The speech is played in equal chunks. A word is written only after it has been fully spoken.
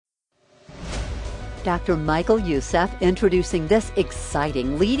Dr. Michael Youssef introducing this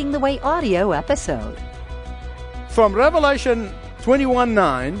exciting Leading the Way audio episode. From Revelation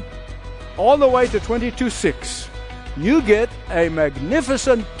 21:9 all the way to 22:6, you get a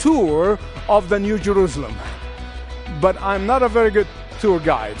magnificent tour of the New Jerusalem. But I'm not a very good tour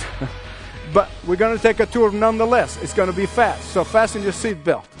guide. But we're going to take a tour nonetheless. It's going to be fast, so fasten your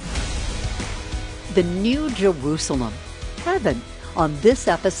seatbelt. The New Jerusalem, heaven, on this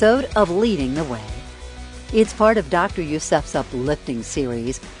episode of Leading the Way. It's part of Dr. Youssef's uplifting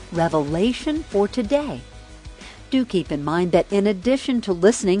series, Revelation for Today. Do keep in mind that in addition to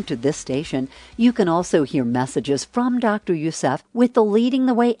listening to this station, you can also hear messages from Dr. Youssef with the Leading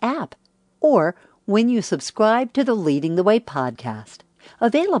the Way app, or when you subscribe to the Leading the Way podcast,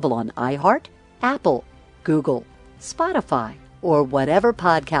 available on iHeart, Apple, Google, Spotify, or whatever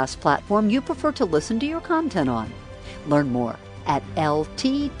podcast platform you prefer to listen to your content on. Learn more at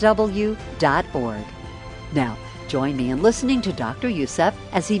ltw.org. Now, join me in listening to Dr. Youssef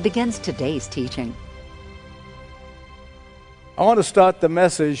as he begins today's teaching. I want to start the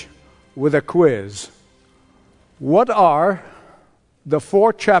message with a quiz. What are the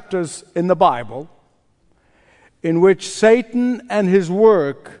 4 chapters in the Bible in which Satan and his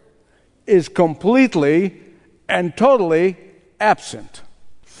work is completely and totally absent?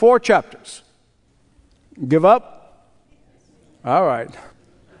 4 chapters. Give up? All right.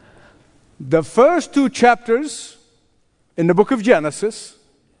 The first 2 chapters in the book of Genesis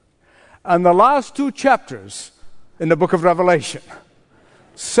and the last 2 chapters in the book of Revelation.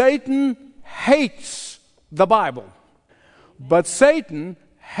 Satan hates the Bible, but Satan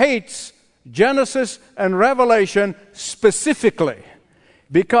hates Genesis and Revelation specifically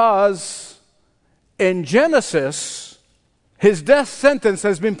because in Genesis, his death sentence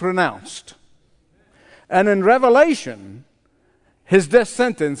has been pronounced. And in Revelation, his death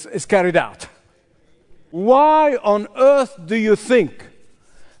sentence is carried out. Why on earth do you think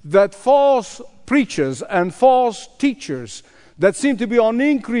that false preachers and false teachers that seem to be on the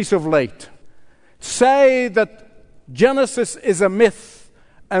increase of late say that Genesis is a myth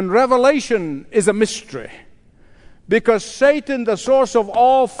and Revelation is a mystery? Because Satan, the source of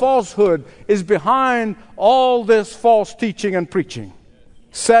all falsehood, is behind all this false teaching and preaching.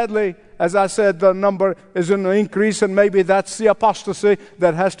 Sadly, as I said, the number is in the increase, and maybe that's the apostasy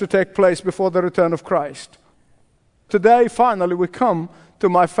that has to take place before the return of Christ. Today, finally, we come to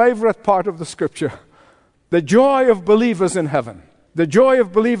my favorite part of the Scripture, the joy of believers in heaven, the joy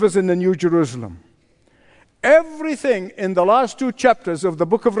of believers in the New Jerusalem. Everything in the last 2 chapters of the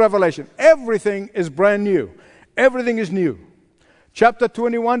book of Revelation, everything is brand new. Everything is new. Chapter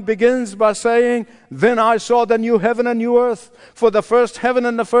 21 begins by saying, "Then I saw the new heaven and new earth, for the first heaven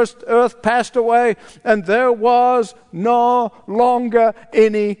and the first earth passed away, and there was no longer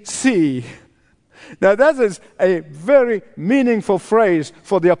any sea." Now that is a very meaningful phrase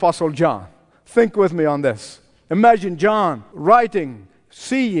for the Apostle John. Think with me on this. Imagine John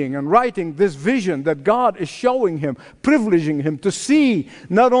seeing and writing this vision that God is showing him, privileging him to see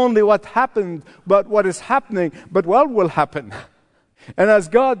not only what happened, but what is happening, but what will happen. And as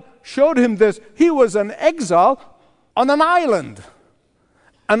God showed him this, he was an exile on an island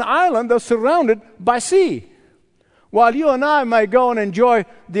that's surrounded by sea. While you and I may go and enjoy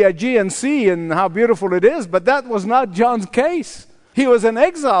the Aegean Sea and how beautiful it is, but that was not John's case. He was an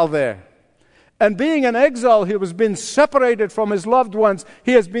exile there. And being an exile, he was being separated from his loved ones.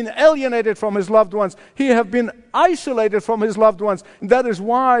 He has been alienated from his loved ones. He has been isolated from his loved ones. And that is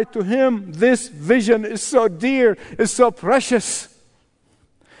why to him this vision is so dear, is so precious.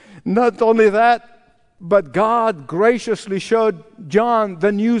 Not only that, but God graciously showed John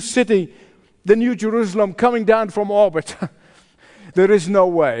the new city, the New Jerusalem coming down from orbit. There is no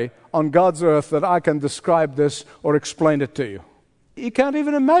way on God's earth that I can describe this or explain it to you. You can't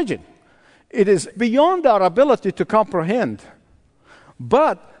even imagine. It is beyond our ability to comprehend.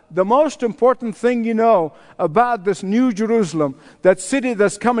 But the most important thing you know about this New Jerusalem, that city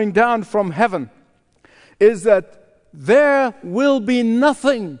that's coming down from heaven, is that there will be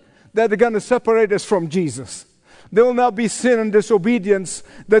nothing that is going to separate us from Jesus. There will not be sin and disobedience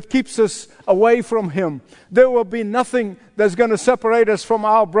that keeps us away from Him. There will be nothing that's going to separate us from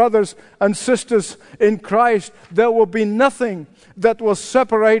our brothers and sisters in Christ. There will be nothing that will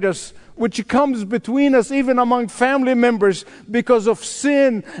separate us, which comes between us, even among family members, because of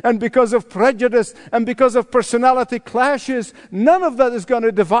sin and because of prejudice and because of personality clashes. None of that is going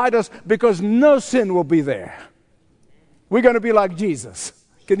to divide us because no sin will be there. We're going to be like Jesus.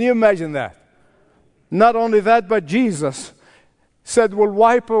 Can you imagine that? Not only that, but Jesus said we'll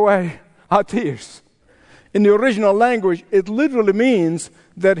wipe away our tears. In the original language, it literally means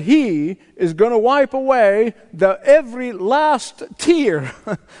that He is going to wipe away every last tear.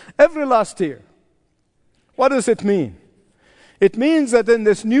 Every last tear. What does it mean? It means that in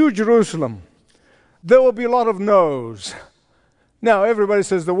this new Jerusalem, there will be a lot of no's. Now, everybody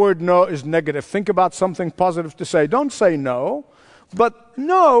says the word no is negative. Think about something positive to say. Don't say no, but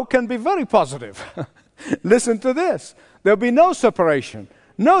no can be very positive. Listen to this. There'll be no separation,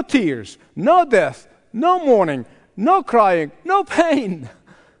 no tears, no death, no mourning, no crying, no pain.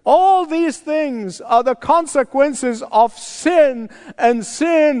 All these things are the consequences of sin, and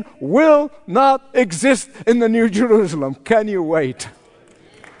sin will not exist in the New Jerusalem. Can you wait?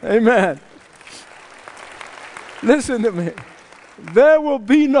 Amen. Listen to me. There will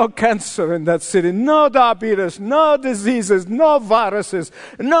be no cancer in that city, no diabetes, no diseases, no viruses,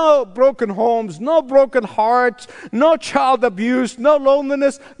 no broken homes, no broken hearts, no child abuse, no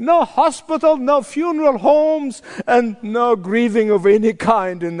loneliness, no hospital, no funeral homes, and no grieving of any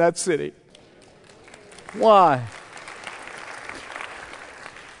kind in that city. Why?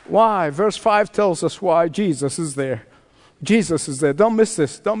 Why? Verse 5 tells us why. Jesus is there. Jesus is there. Don't miss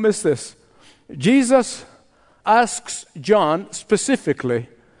this. Don't miss this. Jesus asks John specifically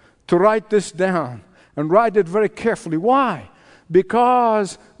to write this down and write it very carefully. Why?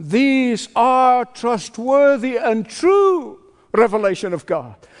 Because these are trustworthy and true revelation of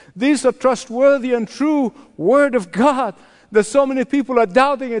God. These are trustworthy and true Word of God. There's so many people are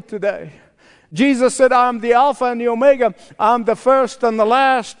doubting it today. Jesus said, I am the Alpha and the Omega. I am the first and the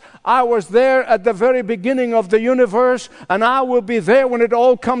last. I was there at the very beginning of the universe, and I will be there when it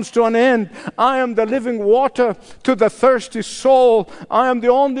all comes to an end. I am the living water to the thirsty soul. I am the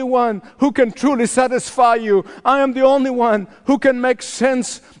only one who can truly satisfy you. I am the only one who can make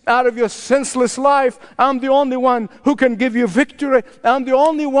sense out of your senseless life. I'm the only one who can give you victory. I'm the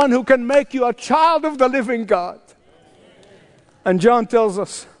only one who can make you a child of the living God. And John tells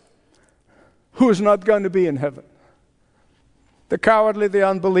us who is not going to be in heaven. The cowardly, the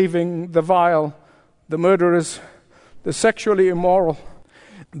unbelieving, the vile, the murderers, the sexually immoral,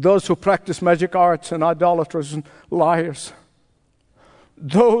 those who practice magic arts and idolaters and liars,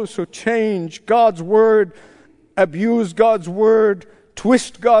 those who change God's word, abuse God's word,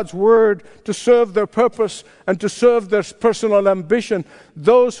 twist God's word to serve their purpose and to serve their personal ambition,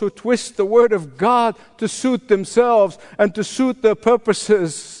 those who twist the word of God to suit themselves and to suit their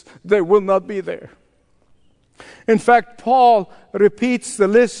purposes, they will not be there. In fact, Paul repeats the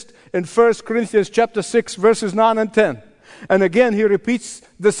list in 1 Corinthians chapter 6, verses 9 and 10. And again, he repeats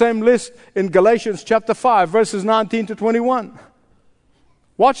the same list in Galatians chapter 5, verses 19 to 21.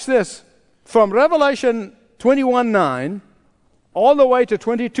 Watch this. From Revelation 21:9 all the way to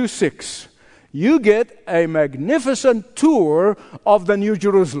 22:6, you get a magnificent tour of the New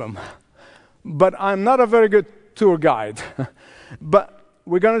Jerusalem. But I'm not a very good tour guide. But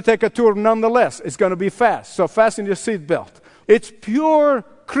we're going to take a tour nonetheless. It's going to be fast, so fasten your seatbelt. It's pure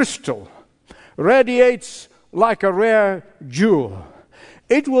crystal, radiates like a rare jewel.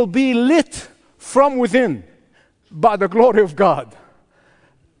 It will be lit from within by the glory of God.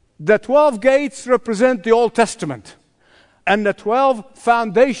 The 12 gates represent the Old Testament, and the 12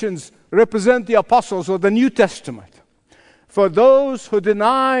 foundations represent the apostles or the New Testament. For those who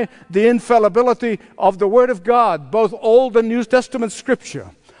deny the infallibility of the Word of God, both Old and New Testament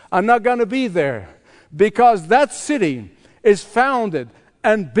Scripture, are not going to be there, because that city is founded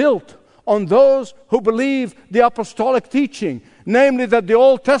and built on those who believe the apostolic teaching, namely that the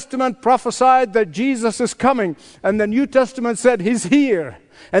Old Testament prophesied that Jesus is coming, and the New Testament said He's here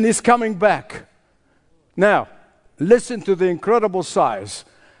and He's coming back. Now, listen to the incredible size.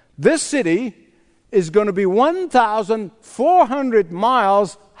 This city is going to be 1,400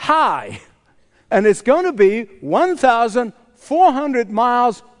 miles high, and it's going to be 1,400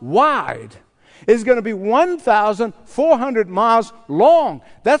 miles wide. It's going to be 1,400 miles long.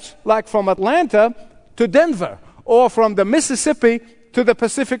 That's like from Atlanta to Denver, or from the Mississippi to the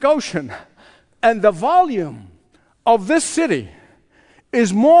Pacific Ocean. And the volume of this city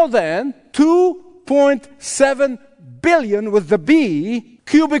is more than 2.7 billion with the B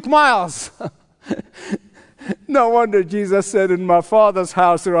cubic miles. No wonder Jesus said, in my Father's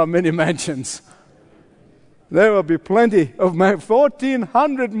house there are many mansions. There will be plenty of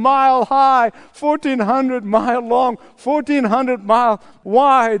 1,400 mile high, 1,400 mile long, 1,400 mile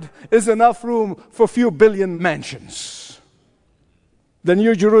wide is enough room for a few billion mansions. The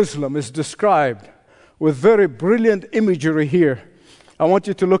New Jerusalem is described with very brilliant imagery here. I want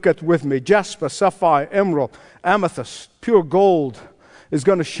you to look at with me. Jasper, sapphire, emerald, amethyst, pure gold is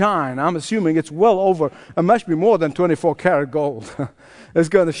going to shine. I'm assuming it's well over, it must be more than 24 karat gold. It's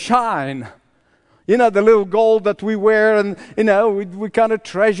going to shine. You know, the little gold that we wear and, you know, we kind of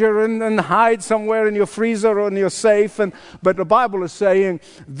treasure and hide somewhere in your freezer or in your safe. But the Bible is saying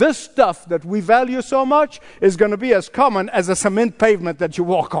this stuff that we value so much is going to be as common as a cement pavement that you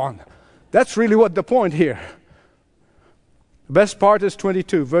walk on. That's really what the point here. The best part is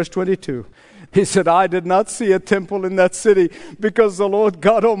 22, verse 22. He said, I did not see a temple in that city because the Lord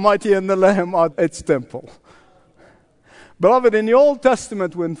God Almighty and the Lamb are its temple. Beloved, in the Old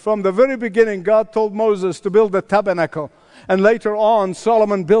Testament, when from the very beginning God told Moses to build the tabernacle, and later on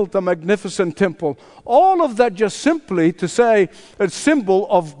Solomon built a magnificent temple, all of that just simply to say a symbol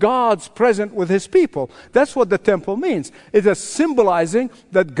of God's presence with His people. That's what the temple means. It is symbolizing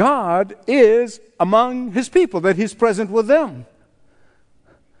that God is among His people, that He's present with them.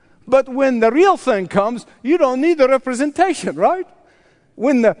 But when the real thing comes, you don't need the representation, right?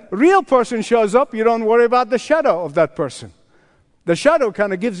 When the real person shows up, you don't worry about the shadow of that person. The shadow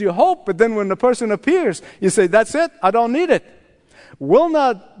kind of gives you hope, but then when the person appears, you say, that's it, I don't need it.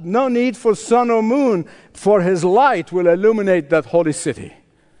 No need for sun or moon, for His light will illuminate that holy city.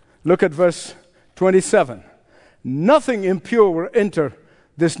 Look at verse 27. Nothing impure will enter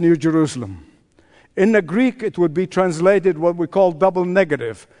this new Jerusalem. In the Greek, it would be translated what we call double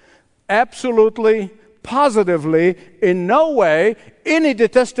negative. Absolutely, positively, in no way, any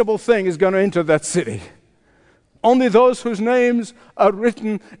detestable thing is going to enter that city. Only those whose names are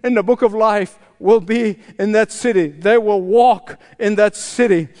written in the book of life will be in that city. They will walk in that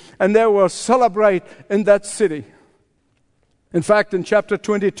city, and they will celebrate in that city. In fact, in chapter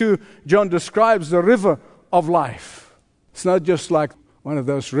 22, John describes the river of life. It's not just like one of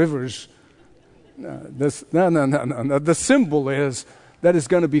those rivers. No. The symbol is that it's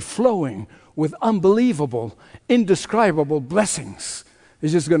going to be flowing with unbelievable, indescribable blessings.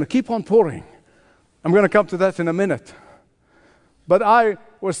 It's just going to keep on pouring. I'm going to come to that in a minute. But I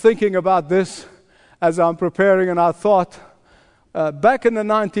was thinking about this as I'm preparing, and I thought, back in the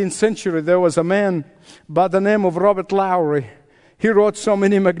 19th century, there was a man by the name of Robert Lowry. He wrote so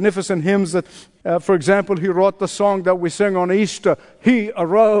many magnificent hymns that, for example, he wrote the song that we sing on Easter, He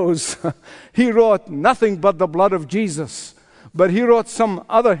Arose. He wrote Nothing But the Blood of Jesus. But he wrote some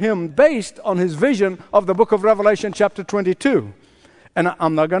other hymn based on his vision of the book of Revelation chapter 22. And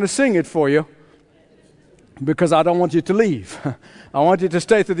I'm not going to sing it for you because I don't want you to leave. I want you to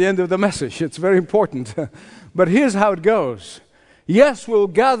stay to the end of the message. It's very important. But here's how it goes. Yes, we'll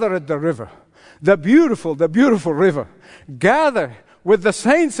gather at the river, the beautiful river. Gather with the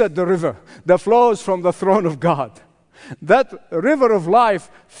saints at the river that flows from the throne of God. That river of life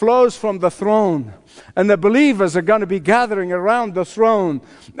flows from the throne. And the believers are going to be gathering around the throne,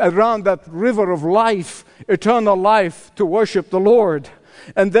 around that river of life, eternal life, to worship the Lord.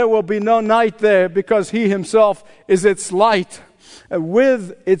 And there will be no night there because He Himself is its light. And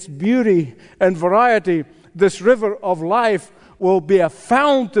with its beauty and variety, this river of life will be a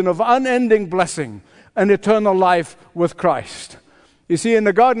fountain of unending blessing and eternal life with Christ. You see, in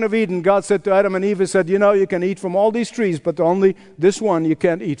the Garden of Eden, God said to Adam and Eve, He said, you know, you can eat from all these trees, but only this one you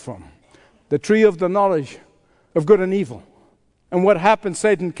can't eat from. The tree of the knowledge of good and evil. And what happened?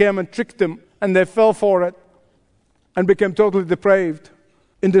 Satan came and tricked them, and they fell for it and became totally depraved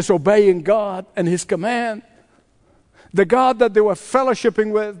in disobeying God and His command. The God that they were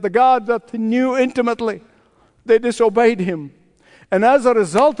fellowshipping with, the God that they knew intimately, they disobeyed Him. And as a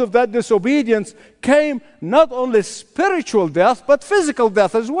result of that disobedience came not only spiritual death, but physical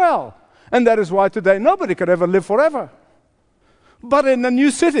death as well. And that is why today nobody could ever live forever. But in the new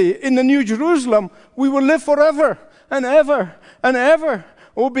city, in the new Jerusalem, we will live forever and ever and ever.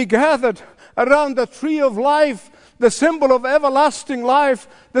 We'll be gathered around the tree of life, the symbol of everlasting life,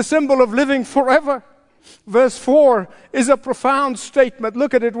 the symbol of living forever. Verse 4 is a profound statement.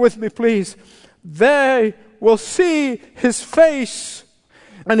 Look at it with me, please. They will see His face,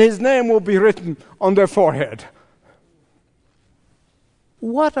 and His name will be written on their forehead.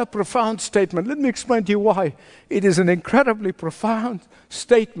 What a profound statement. Let me explain to you why. It is an incredibly profound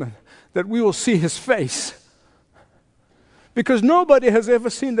statement that we will see His face. Because nobody has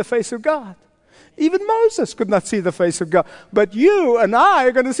ever seen the face of God. Even Moses could not see the face of God. But you and I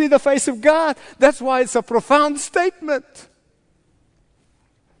are going to see the face of God. That's why it's a profound statement.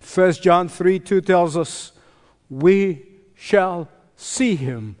 1 John 3:2 tells us, we shall see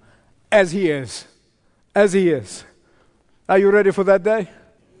Him as He is. As He is. Are you ready for that day?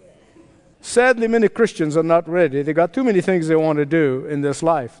 Sadly, many Christians are not ready. They got too many things they want to do in this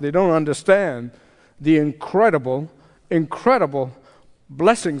life. They don't understand the incredible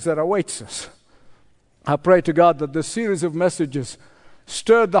blessings that awaits us. I pray to God that this series of messages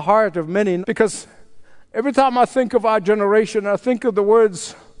stirred the heart of many, because every time I think of our generation, I think of the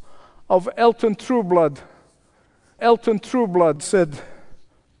words of Elton Trueblood. Elton Trueblood said,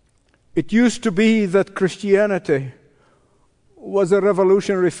 "It used to be that Christianity was a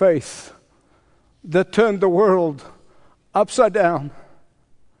revolutionary faith that turned the world upside down.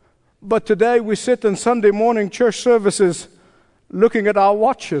 But today we sit in Sunday morning church services looking at our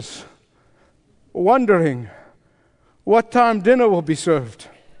watches, wondering what time dinner will be served,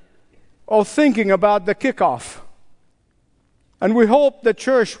 or thinking about the kickoff. And we hope the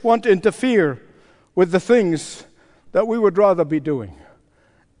church won't interfere with the things that we would rather be doing."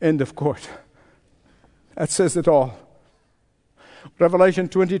 End of quote. That says it all. Revelation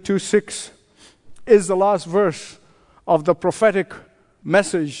 22:6 is the last verse of the prophetic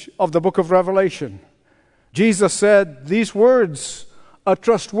message of the book of Revelation. Jesus said, "These words are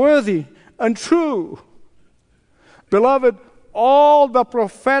trustworthy and true." Beloved, all the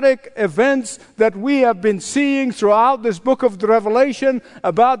prophetic events that we have been seeing throughout this book of the Revelation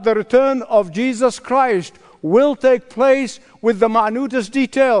about the return of Jesus Christ will take place with the minutest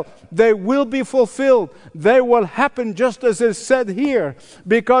detail. They will be fulfilled. They will happen just as is said here,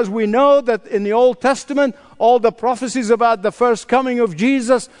 because we know that in the Old Testament, all the prophecies about the first coming of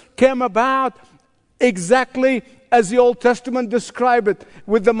Jesus came about exactly as the Old Testament described it,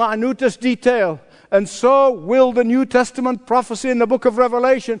 with the minutest detail. And so will the New Testament prophecy in the book of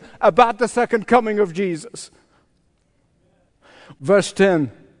Revelation about the second coming of Jesus. Verse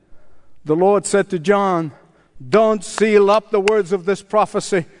 10, the Lord said to John, "Don't seal up the words of this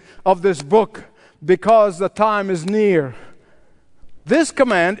prophecy, of this book, because the time is near." This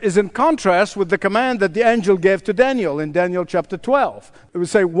command is in contrast with the command that the angel gave to Daniel in Daniel chapter 12. It would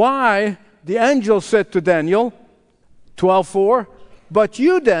say why the angel said to Daniel, 12:4, "But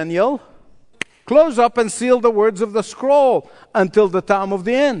you, Daniel, close up and seal the words of the scroll until the time of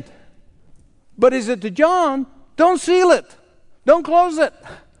the end." But he said to John, "Don't seal it. Don't close it.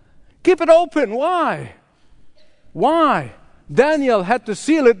 Keep it open." Why? Why? Daniel had to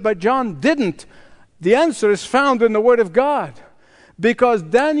seal it, but John didn't. The answer is found in the Word of God. Because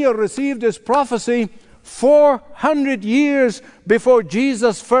Daniel received his prophecy 400 years before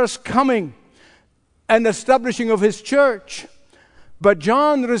Jesus' first coming and establishing of his church. But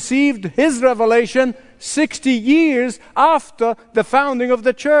John received his revelation 60 years after the founding of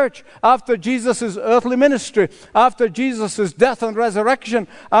the church, after Jesus' earthly ministry, after Jesus' death and resurrection,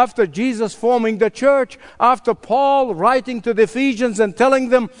 after Jesus forming the church, after Paul writing to the Ephesians and telling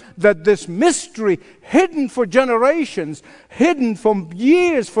them that this mystery, hidden for generations, hidden for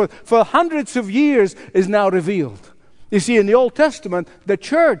years, for hundreds of years, is now revealed. You see, in the Old Testament, the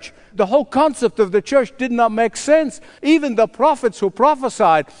church, the whole concept of the church did not make sense. Even the prophets who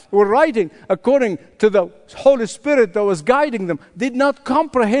prophesied, were writing according to the Holy Spirit that was guiding them, did not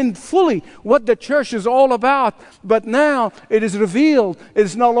comprehend fully what the church is all about. But now it is revealed. It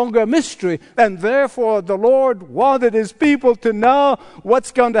is no longer a mystery. And therefore the Lord wanted His people to know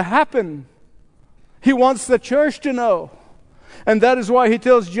what's going to happen. He wants the church to know. And that is why He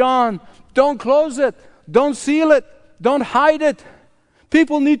tells John, don't close it. Don't seal it. Don't hide it.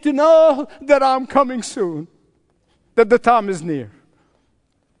 People need to know that I'm coming soon, that the time is near.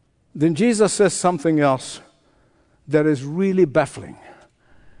 Then Jesus says something else that is really baffling.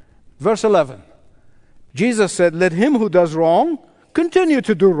 Verse 11. Jesus said, "Let him who does wrong continue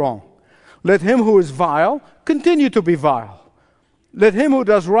to do wrong. Let him who is vile continue to be vile. Let him who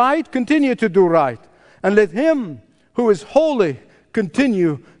does right continue to do right. And let him who is holy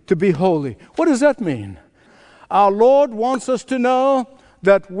continue to be holy." What does that mean? Our Lord wants us to know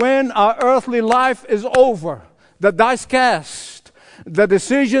that when our earthly life is over, the dice cast, the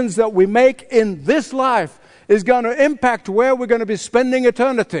decisions that we make in this life is going to impact where we're going to be spending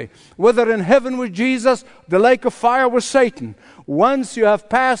eternity. Whether in heaven with Jesus, the lake of fire with Satan. Once you have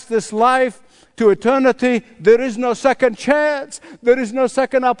passed this life to eternity, there is no second chance. There is no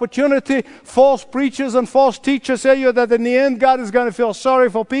second opportunity. False preachers and false teachers say you that in the end God is going to feel sorry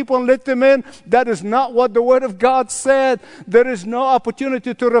for people and let them in. That is not what the Word of God said. There is no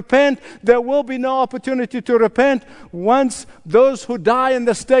opportunity to repent. There will be no opportunity to repent. Once those who die in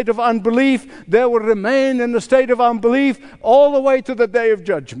the state of unbelief, they will remain in the state of unbelief all the way to the day of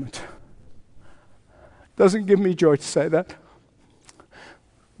judgment. Doesn't give me joy to say that.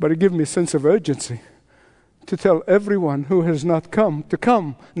 But it gives me a sense of urgency to tell everyone who has not come to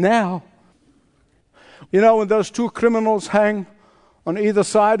come now. You know, when those two criminals hang on either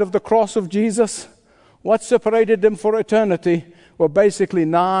side of the cross of Jesus, what separated them for eternity were basically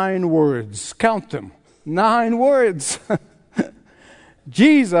 9 words. Count them. 9 words.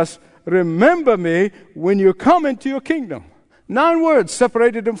 Jesus, remember me when you come into your kingdom. 9 words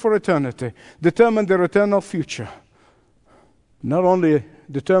separated them for eternity, determined their eternal future. Not only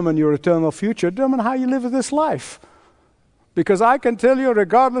determine your eternal future, determine how you live this life. Because I can tell you,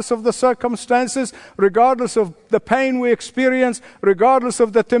 regardless of the circumstances, regardless of the pain we experience, regardless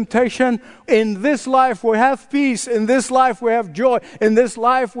of the temptation, in this life we have peace, in this life we have joy, in this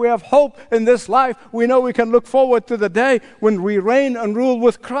life we have hope, in this life we know we can look forward to the day when we reign and rule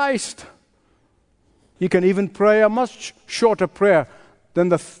with Christ. You can even pray a much shorter prayer than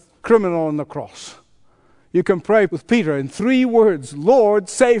the criminal on the cross. You can pray with Peter in 3 words, Lord,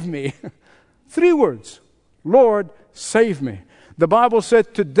 save me. 3 words, Lord, save me. The Bible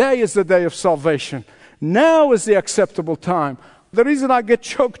said today is the day of salvation. Now is the acceptable time. The reason I get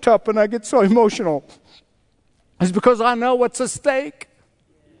choked up and I get so emotional is because I know what's at stake.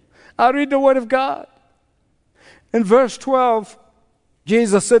 I read the Word of God. In verse 12,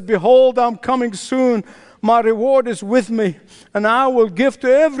 Jesus said, Behold, I'm coming soon. My reward is with me, and I will give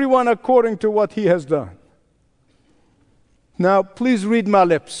to everyone according to what he has done. Now, please read my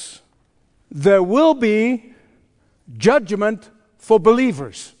lips. There will be judgment for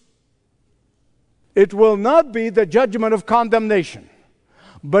believers. It will not be the judgment of condemnation,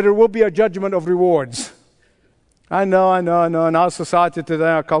 but it will be a judgment of rewards. I know. In our society today,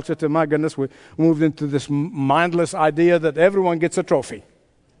 our culture today, my goodness, we moved into this mindless idea that everyone gets a trophy.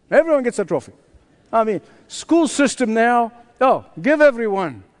 Everyone gets a trophy. I mean, school system now, give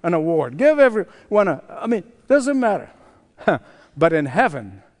everyone an award. Give everyone doesn't matter. But in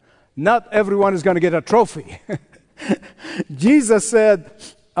heaven, not everyone is going to get a trophy. Jesus said,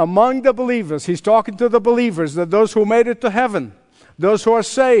 among the believers, he's talking to the believers, that those who made it to heaven, those who are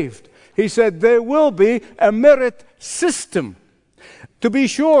saved, he said there will be a merit system. To be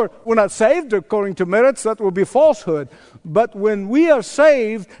sure, we're not saved according to merits, that will be falsehood. But when we are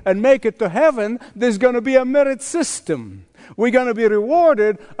saved and make it to heaven, there's going to be a merit system. We're going to be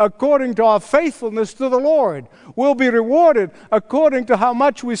rewarded according to our faithfulness to the Lord. We'll be rewarded according to how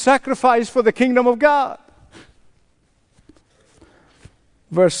much we sacrifice for the kingdom of God.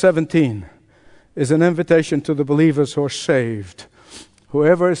 Verse 17 is an invitation to the believers who are saved.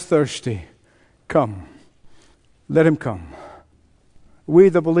 Whoever is thirsty, come. Let him come. We,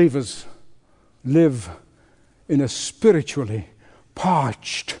 the believers, live in a spiritually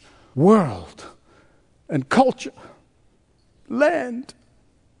parched world and culture, land.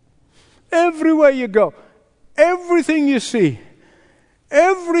 Everywhere you go, everything you see,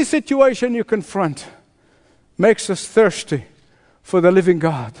 every situation you confront makes us thirsty for the living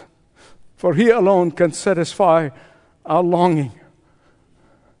God. For He alone can satisfy our longing.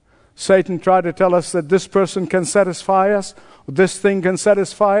 Satan tried to tell us that this person can satisfy us, this thing can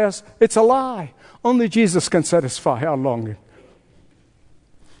satisfy us. It's a lie. Only Jesus can satisfy our longing.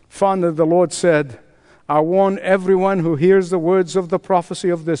 Finally, the Lord said, I warn everyone who hears the words of the prophecy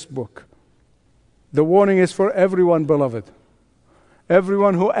of this book. The warning is for everyone, beloved.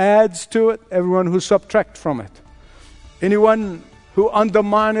 Everyone who adds to it, everyone who subtracts from it. Anyone who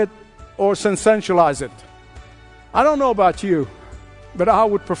undermine it or sensationalize it. I don't know about you, but I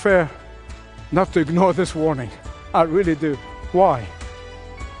would prefer not to ignore this warning. I really do. Why?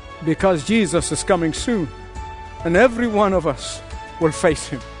 Because Jesus is coming soon, and every one of us will face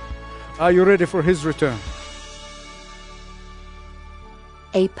Him. Are you ready for His return?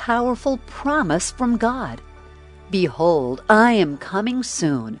 A powerful promise from God. Behold, I am coming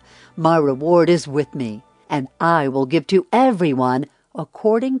soon. My reward is with me, and I will give to everyone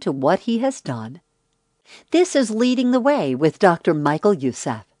according to what he has done. This is Leading the Way with Dr. Michael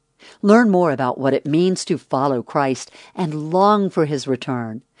Youssef. Learn more about what it means to follow Christ and long for His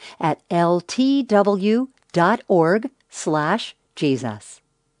return at ltw.org/Jesus.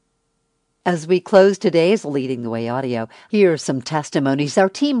 As we close today's Leading the Way audio, here are some testimonies our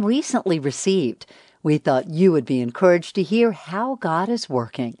team recently received. We thought you would be encouraged to hear how God is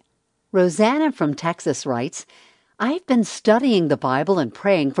working. Rosanna from Texas writes, I've been studying the Bible and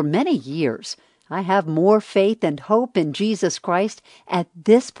praying for many years. I have more faith and hope in Jesus Christ at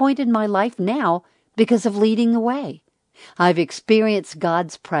this point in my life now because of Leading the Way. I've experienced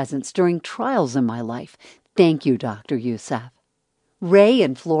God's presence during trials in my life. Thank you, Dr. Youssef. Ray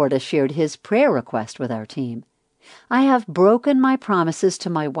in Florida shared his prayer request with our team. I have broken my promises to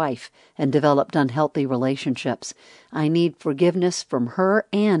my wife and developed unhealthy relationships. I need forgiveness from her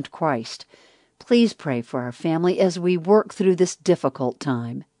and Christ. Please pray for our family as we work through this difficult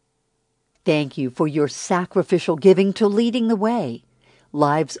time. Thank you for your sacrificial giving to Leading the Way.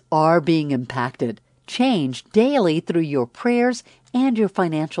 Lives are being impacted, changed daily through your prayers and your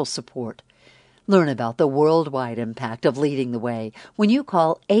financial support. Learn about the worldwide impact of Leading the Way when you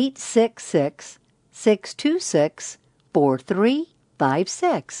call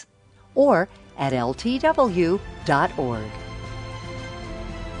 866-626-4356 or at ltw.org.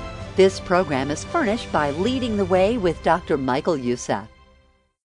 This program is furnished by Leading the Way with Dr. Michael Youssef.